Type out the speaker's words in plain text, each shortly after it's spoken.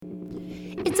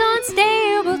It's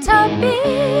Unstable Topics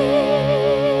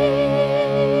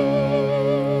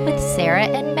with Sarah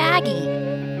and Maggie.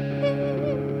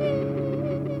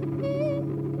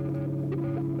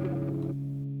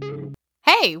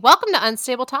 Hey, welcome to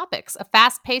Unstable Topics, a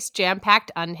fast-paced,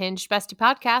 jam-packed, unhinged bestie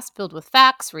podcast filled with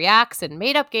facts, reacts, and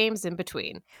made-up games in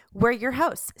between. We're your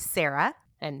hosts, Sarah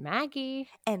And Maggie.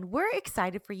 and we're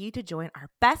excited for you to join our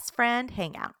best friend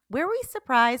hangout, where we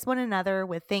surprise one another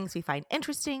with things we find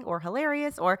interesting or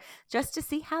hilarious, or just to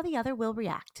see how the other will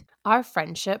react. Our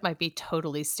friendship might be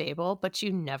totally stable, but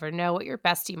you never know what your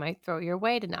bestie might throw your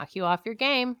way to knock you off your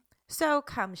game. So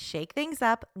come shake things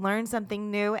up, learn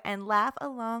something new, and laugh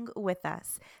along with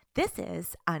us. This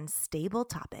is Unstable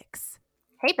Topics.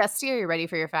 Hey, bestie, are you ready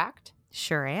for your fact?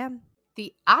 Sure am.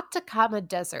 The Atacama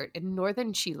Desert in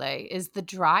northern Chile is the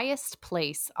driest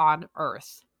place on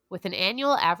Earth, with an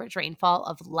annual average rainfall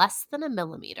of less than a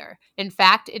millimeter. In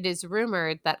fact, it is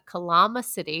rumored that Calama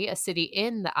City, a city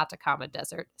in the Atacama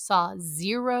Desert, saw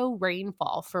zero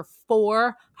rainfall for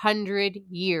 400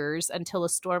 years until a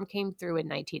storm came through in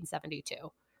 1972.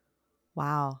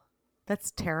 Wow,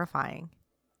 that's terrifying.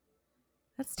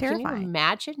 That's Can terrifying. you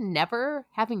imagine never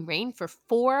having rain for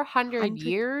 400 100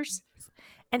 years?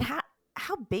 And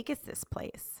how big is this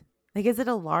place? Like, is it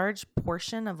a large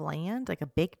portion of land, like a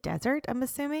big desert, I'm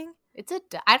assuming?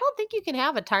 I don't think you can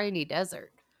have a tiny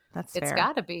desert. That's It's fair.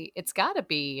 gotta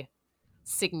be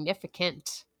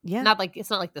significant. Yeah. It's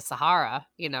not like the Sahara,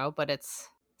 but it's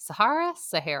Sahara.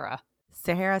 Sahara.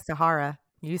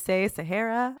 You say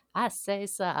Sahara. I say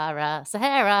Sahara.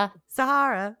 Sahara.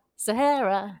 Sahara.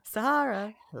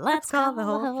 Let's call the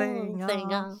whole thing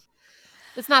off.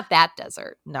 It's not that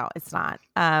desert, No, it's not.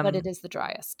 but it is the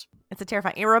driest. It's a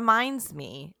terrifying. It reminds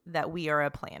me that we are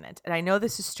a planet. And I know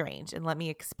this is strange, and let me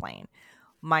explain.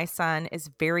 My son is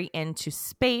very into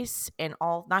space and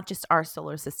all, not just our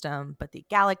solar system, but the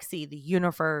galaxy, the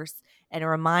universe. And it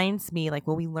reminds me, like,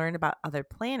 when we learn about other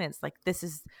planets, like this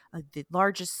is the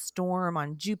largest storm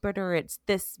on Jupiter. It's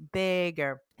this big,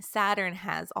 or Saturn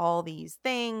has all these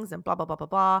things and blah, blah, blah, blah,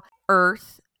 blah.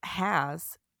 Earth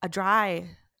has a dry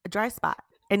spot.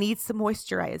 It needs some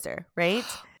moisturizer, right?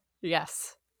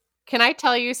 Yes. Can I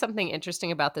tell you something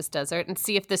interesting about this desert and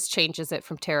see if this changes it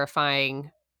from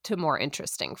terrifying to more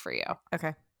interesting for you?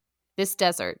 Okay. This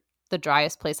desert, the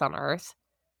driest place on Earth,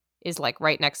 is like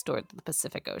right next door to the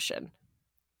Pacific Ocean.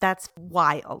 That's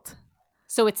wild.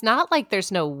 So it's not like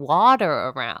there's no water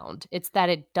around. It's that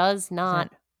it does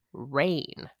not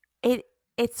rain.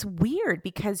 It's weird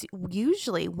because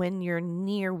usually when you're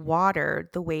near water,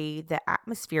 the way the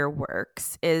atmosphere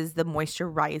works is the moisture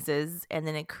rises and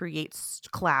then it creates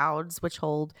clouds which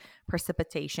hold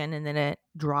precipitation, and then it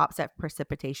drops that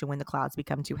precipitation when the clouds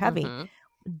become too heavy. Mhm.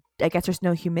 I guess there's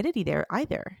no humidity there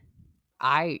either.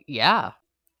 Yeah.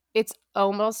 It's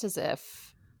almost as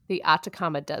if the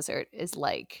Atacama Desert is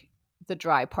like the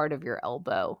dry part of your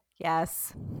elbow.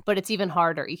 Yes. But it's even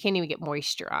harder. You can't even get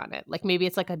moisture on it. Like maybe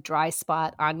it's like a dry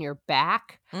spot on your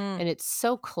back, and it's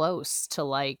so close to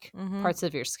like parts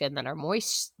of your skin that are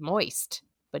moist,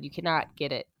 but you cannot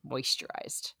get it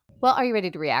moisturized. Well, are you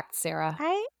ready to react, Sarah?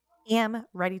 I am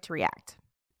ready to react.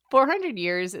 400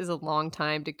 years is a long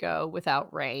time to go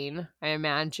without rain. I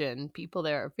imagine people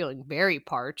there are feeling very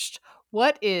parched.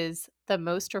 What is the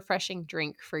most refreshing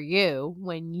drink for you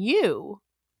when you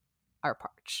are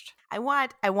parched? I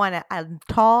want a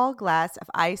tall glass of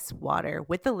ice water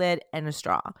with the lid and a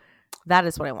straw. That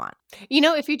is what I want.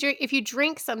 If you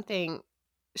drink something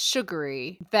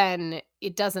sugary, then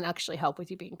it doesn't actually help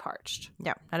with you being parched.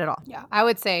 No, not at all. Yeah, I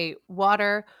would say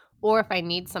water, or if I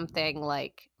need something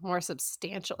like more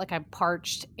substantial, like I'm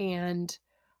parched and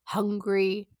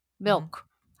hungry, milk.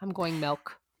 I'm going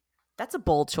milk. That's a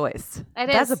bold choice.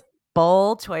 That's a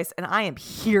bold choice, and I am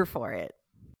here for it.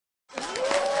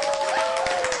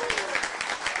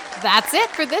 That's it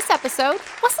for this episode.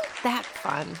 Wasn't that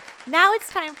fun? Now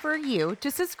it's time for you to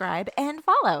subscribe and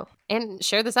follow. And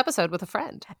share this episode with a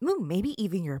friend. Ooh, maybe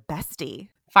even your bestie.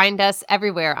 Find us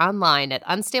everywhere online at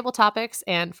Unstable Topics,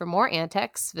 and for more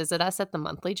antics, visit us at the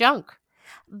Monthly Junk.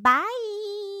 Bye.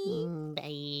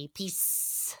 Bye. Peace.